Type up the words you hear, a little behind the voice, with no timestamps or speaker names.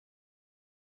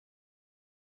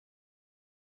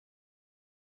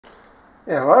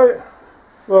Hello,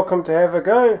 welcome to Have a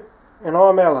Go, and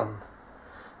I'm Alan.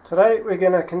 Today we're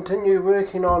going to continue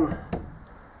working on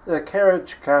the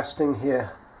carriage casting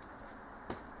here.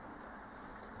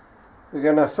 We're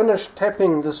going to finish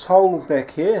tapping this hole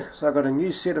back here, so I've got a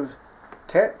new set of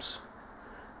taps.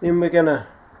 Then we're going to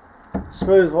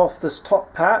smooth off this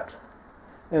top part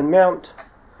and mount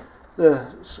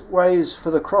the ways for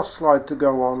the cross slide to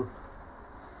go on.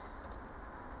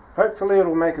 Hopefully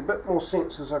it'll make a bit more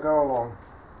sense as I go along.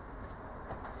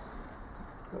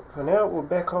 But for now we'll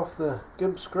back off the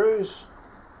gib screws.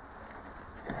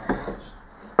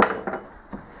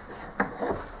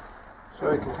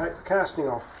 So we can take the casting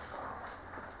off.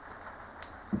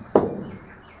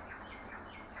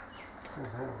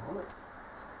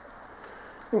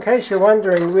 In case you're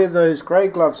wondering where those grey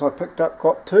gloves I picked up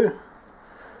got to,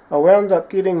 I wound up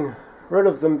getting rid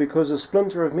of them because a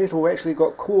splinter of metal actually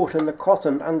got caught in the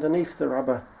cotton underneath the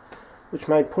rubber, which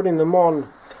made putting them on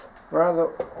rather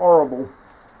horrible.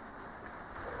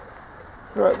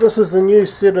 Right, this is the new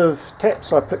set of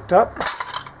taps I picked up.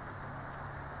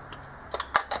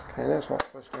 Okay, that's not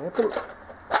supposed to happen.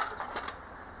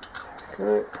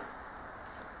 Okay.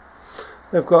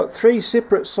 They've got 3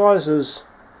 separate sizes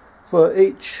for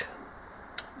each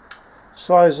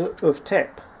size of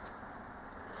tap.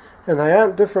 And they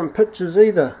aren't different pitches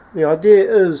either. The idea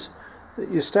is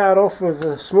that you start off with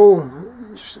a small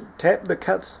tap that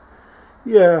cuts,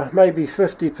 maybe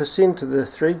 50% of the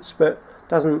threads, but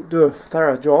doesn't do a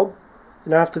thorough job.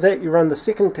 And after that you run the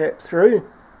second tap through,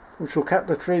 which will cut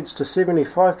the threads to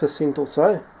 75% or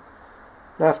so.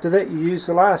 And after that you use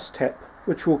the last tap,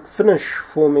 which will finish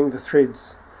forming the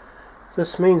threads.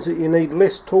 This means that you need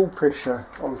less tool pressure,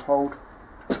 I'm told.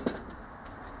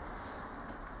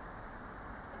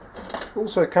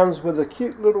 Also comes with a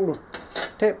cute little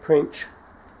tap wrench,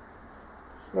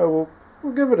 so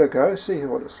we'll give it a go, see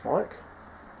what it's like.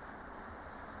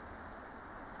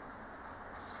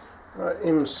 Right,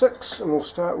 M6, and we'll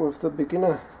start with the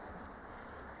beginner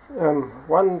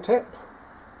 1 tap.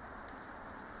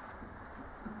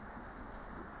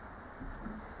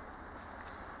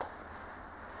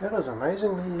 That is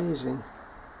amazingly easy.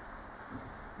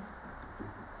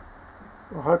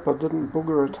 I hope I didn't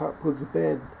booger it up with the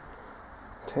bad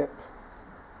tap.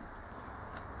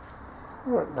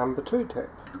 Right, number 2 tap.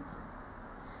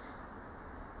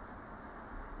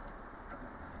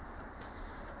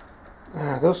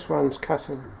 This one's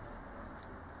cutting.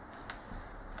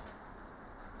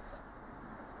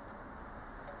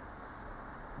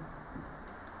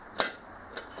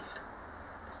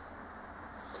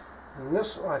 And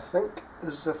this, I think,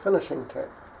 is the finishing tap.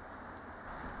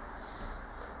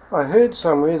 I heard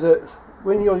somewhere that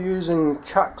when you're using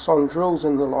chucks on drills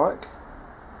and the like,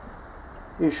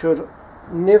 you should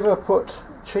never put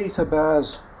cheater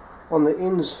bars on the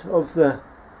ends of the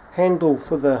handle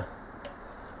for the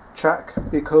chuck,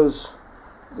 because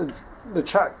the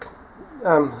chuck,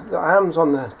 the arms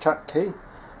on the chuck key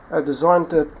are designed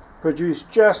to produce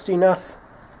just enough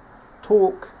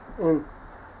torque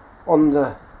on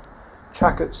the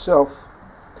chuck itself.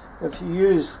 If you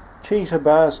use cheater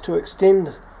bars to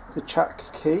extend the chuck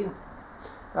key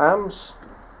arms,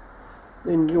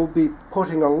 then you'll be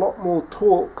putting a lot more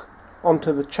torque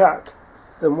onto the chuck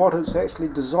than what it's actually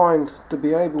designed to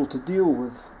be able to deal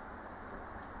with.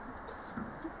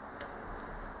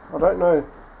 I don't know,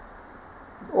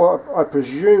 or I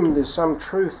presume there's some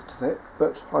truth to that,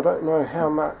 but I don't know how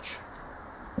much.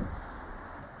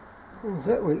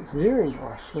 That went very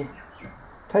nicely.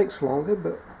 Takes longer,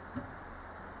 but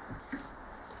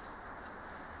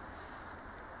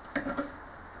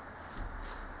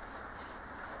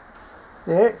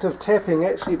the act of tapping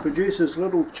actually produces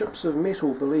little chips of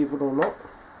metal, believe it or not.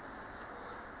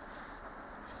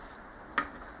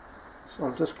 So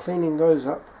I'm just cleaning those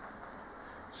up.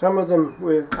 Some of them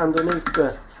were underneath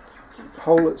the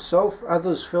hole itself,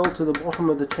 others fell to the bottom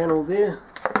of the channel there.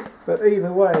 But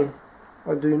either way,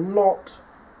 I do not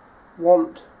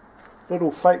want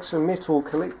little flakes of metal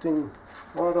collecting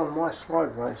right on my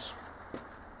slideways.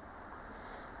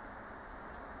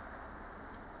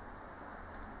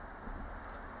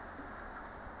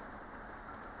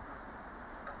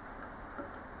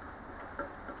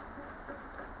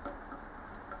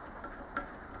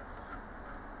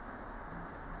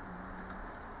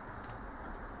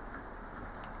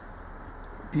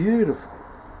 Beautiful.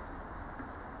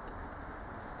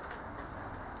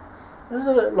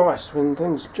 Isn't it nice when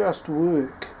things just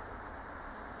work?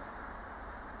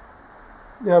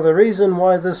 Now the reason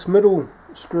why this middle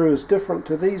screw is different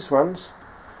to these ones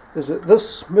is that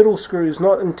this middle screw is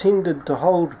not intended to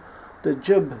hold the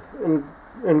jib in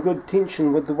good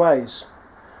tension with the ways.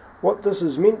 What this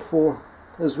is meant for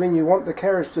is when you want the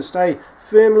carriage to stay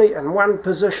firmly in one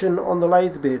position on the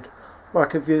lathe bed,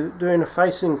 like if you're doing a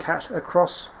facing cut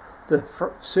across the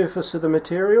surface of the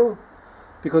material,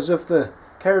 because if the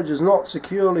carriage is not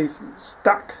securely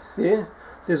stuck there,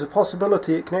 there's a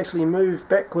possibility it can actually move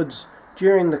backwards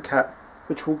during the cut,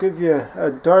 which will give you a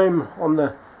dome on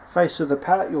the face of the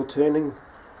part you're turning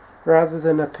rather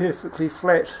than a perfectly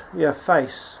flat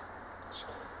face.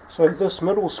 So this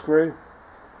middle screw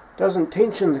doesn't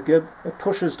tension the gib, it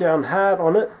pushes down hard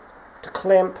on it to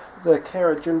clamp the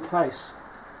carriage in place.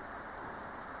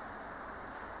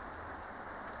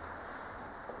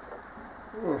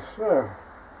 So,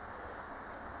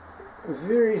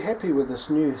 very happy with this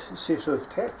new set of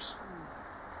taps.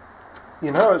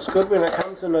 You know it's good when it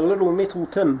comes in a little metal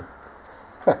tin.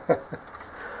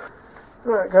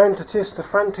 Right, going to test the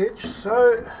front edge,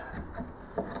 so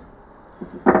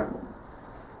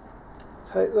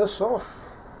take this off.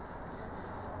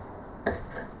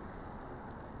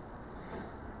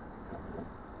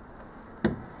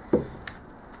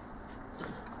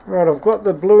 Right, I've got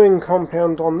the bluing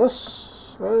compound on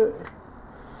this, so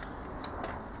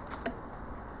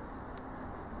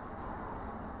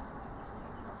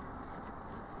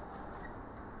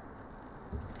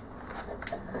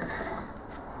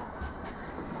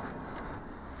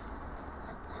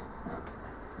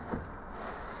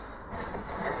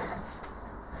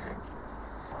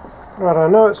right, I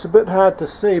know it's a bit hard to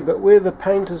see, but where the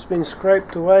paint has been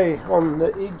scraped away on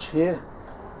the edge here,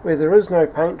 where there is no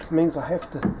paint, means I have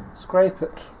to scrape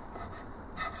it.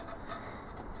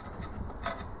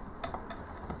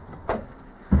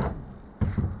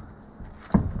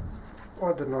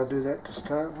 Why didn't I do that to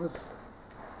start with?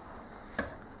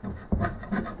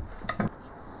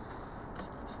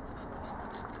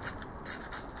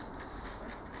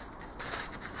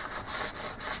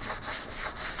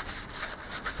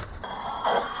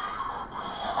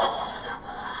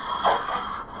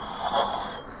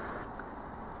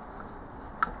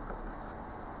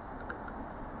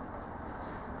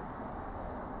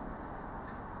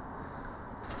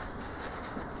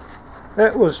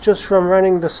 That was just from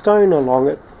running the stone along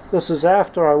it. This is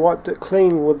after I wiped it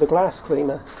clean with the glass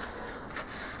cleaner.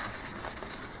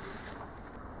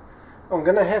 I'm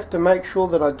going to have to make sure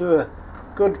that I do a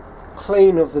good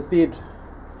clean of the bed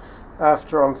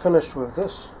after I'm finished with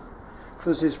this,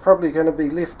 because there's probably going to be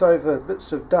leftover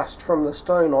bits of dust from the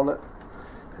stone on it,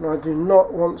 and I do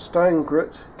not want stone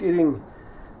grit getting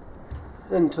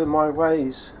into my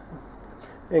ways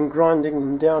and grinding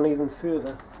them down even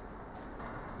further.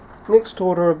 Next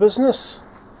order of business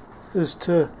is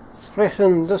to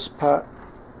flatten this part.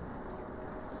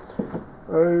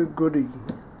 Oh goody.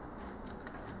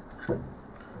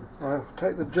 I'll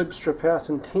take the jib strip out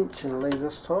intentionally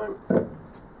this time.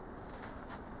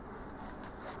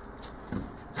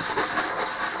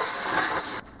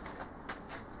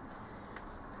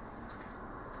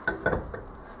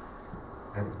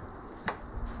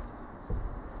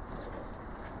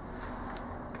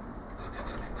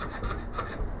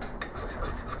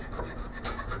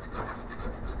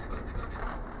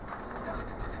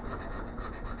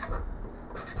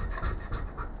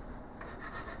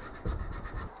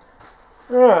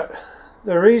 Right,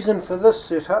 the reason for this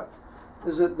setup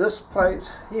is that this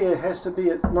plate here has to be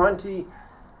at 90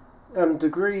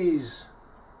 degrees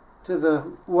to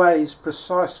the ways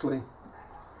precisely.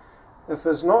 If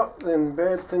it's not, then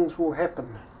bad things will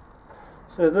happen.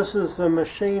 So this is the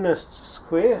machinist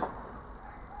square,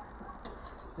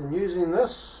 and using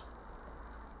this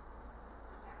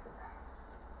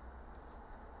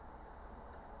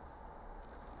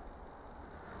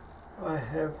I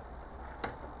have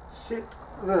set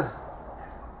the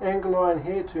angle line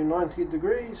here to 90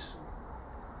 degrees.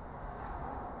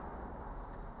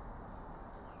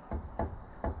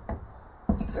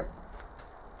 Yep.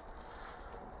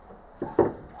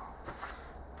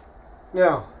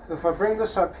 Now if I bring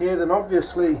this up here, then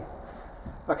obviously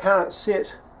I can't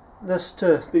set this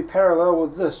to be parallel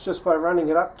with this just by running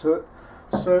it up to it,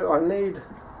 so I need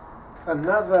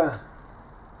another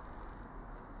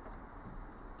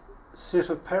set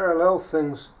of parallel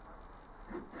things,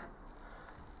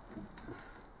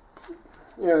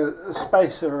 a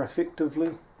spacer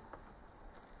effectively.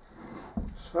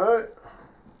 So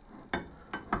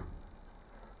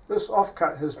this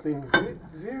offcut has been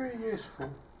very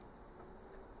useful.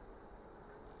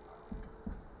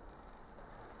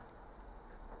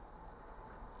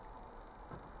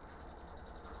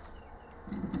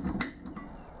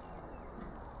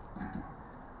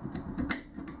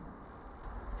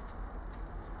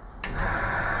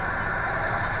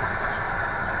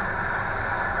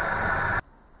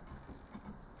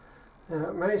 Now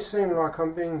it may seem like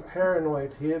I'm being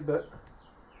paranoid here, but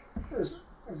it's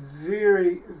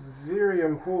very, very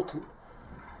important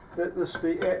that this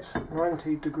be at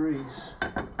 90 degrees.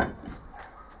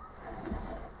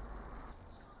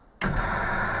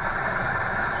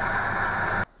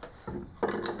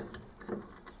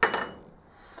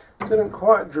 Didn't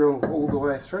quite drill all the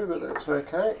way through, but that's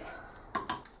okay.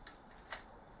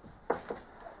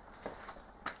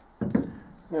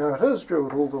 Now it is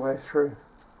drilled all the way through.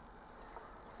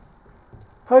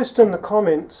 Post in the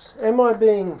comments, am I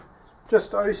being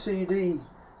just OCD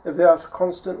about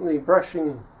constantly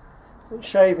brushing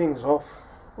shavings off,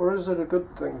 or is it a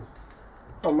good thing?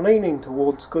 I'm leaning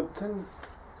towards good thing.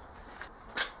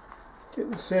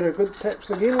 Getting a set of good taps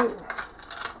again.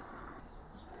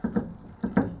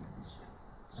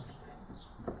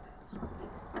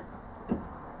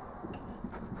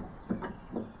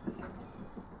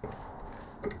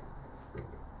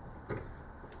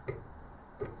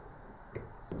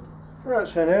 Right,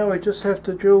 so now we just have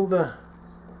to drill the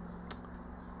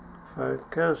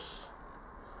focus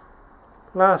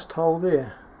last hole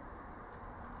there.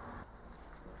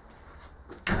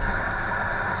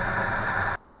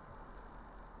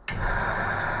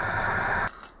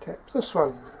 Tap this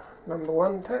one, number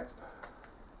 1 tap.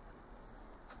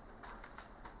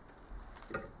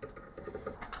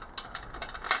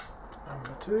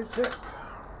 Number 2 tap.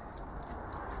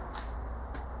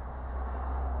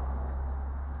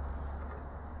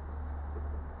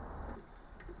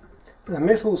 The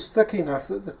metal's thick enough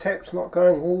that the tap's not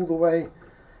going all the way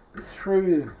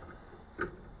through,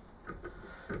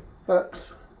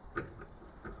 but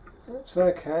that's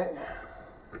okay.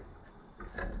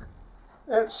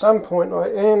 At some point I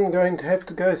am going to have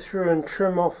to go through and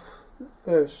trim off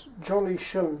those jolly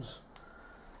shims.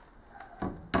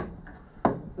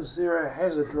 Is there a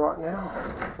hazard right now?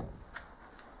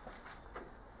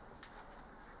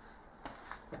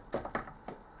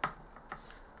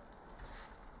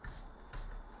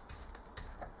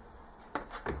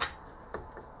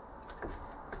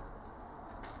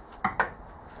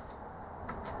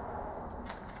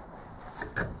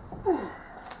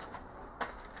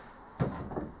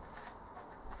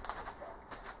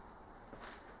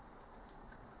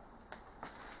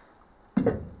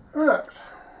 Right,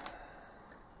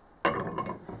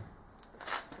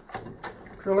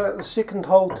 drill out the second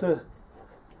hole to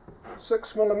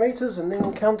 6mm and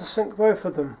then countersink both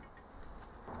of them.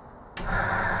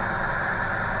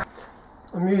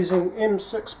 I'm using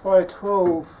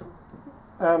M6x12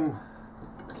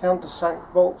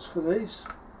 countersunk bolts for these.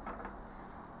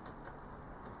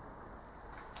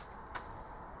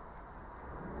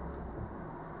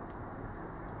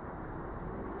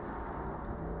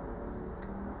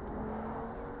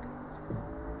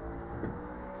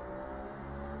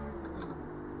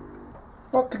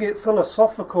 Not to get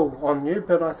philosophical on you,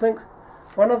 but I think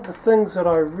one of the things that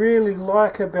I really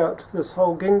like about this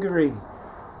whole Gingery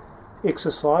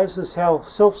exercise is how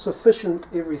self-sufficient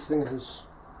everything is.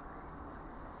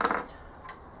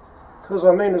 Because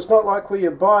I mean, it's not like where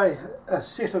you buy a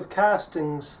set of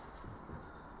castings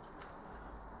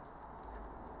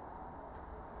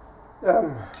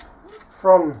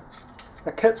from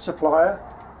a kit supplier,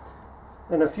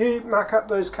 and if you muck up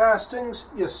those castings,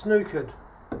 you're snookered.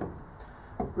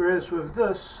 Whereas with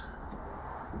this,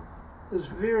 is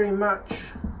very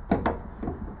much,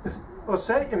 what's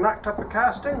that, you mucked up a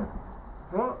casting?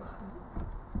 Well,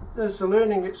 there's the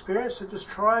learning experience, so just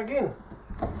try again.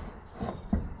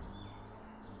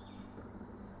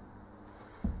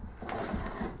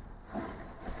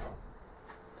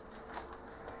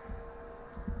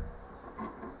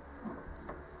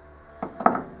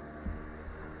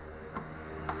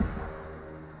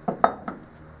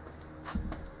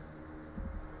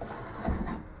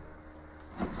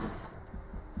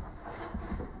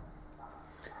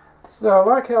 So I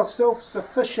like how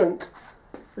self-sufficient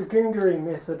the Gingery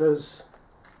method is.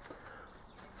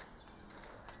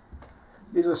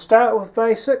 You just start with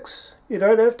basics. You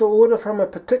don't have to order from a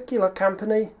particular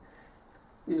company.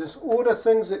 You just order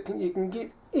things that you can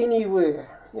get anywhere.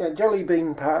 You know, jelly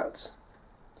bean parts.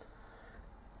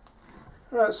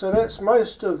 Right, so that's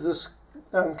most of this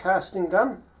casting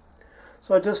done.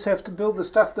 So I just have to build the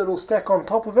stuff that will stack on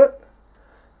top of it,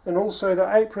 and also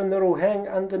the apron that will hang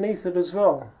underneath it as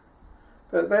well.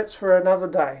 But that's for another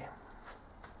day.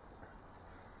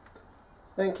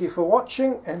 Thank you for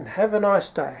watching and have a nice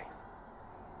day.